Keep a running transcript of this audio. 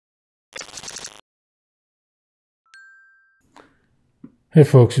Hey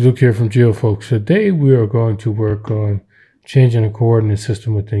folks, Luke here from GeoFolks. Today we are going to work on changing the coordinate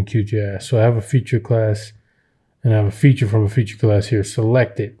system within Qgis. So I have a feature class and I have a feature from a feature class here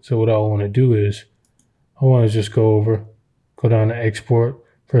selected. So what I want to do is I want to just go down to export.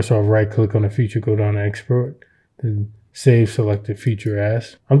 First I'll right click on the feature, go down to export, then save selected feature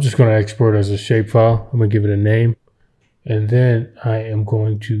as. I'm just going to export as a shapefile. I'm going to give it a name. And then I am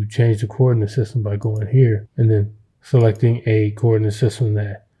going to change the coordinate system by going here and then selecting a coordinate system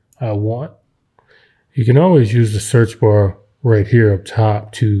that I want. You can always use the search bar right here up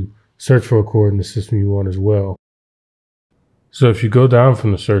top to search for a coordinate system you want as well. So if you go down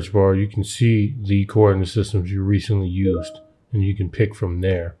from the search bar, you can see the coordinate systems you recently used, and you can pick from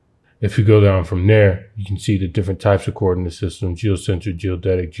there. If you go down from there, you can see the different types of coordinate systems: geocentric,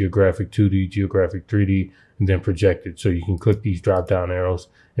 geodetic, geographic 2D, geographic 3D, and then projected. So you can click these drop down arrows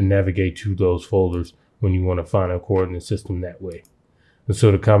and navigate to those folders when you want to find a coordinate system that way. And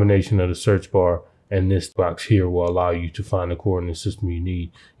so the combination of the search bar and this box here will allow you to find the coordinate system you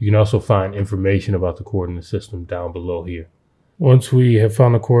need. You can also find information about the coordinate system down below here. Once we have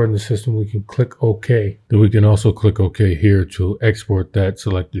found the coordinate system, we can click OK. Then we can also click OK here to export that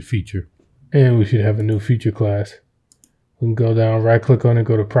selected feature. And we should have a new feature class. We can go down, right click on it,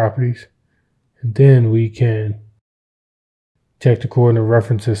 go to properties, and then we can check the coordinate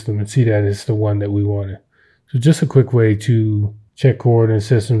reference system and see that it's the one that we wanted. So just a quick way to check coordinate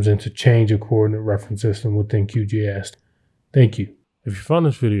systems and to change a coordinate reference system within QGIS. Thank you. If you found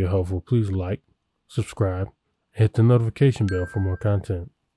this video helpful, please like, subscribe, and hit the notification bell for more content.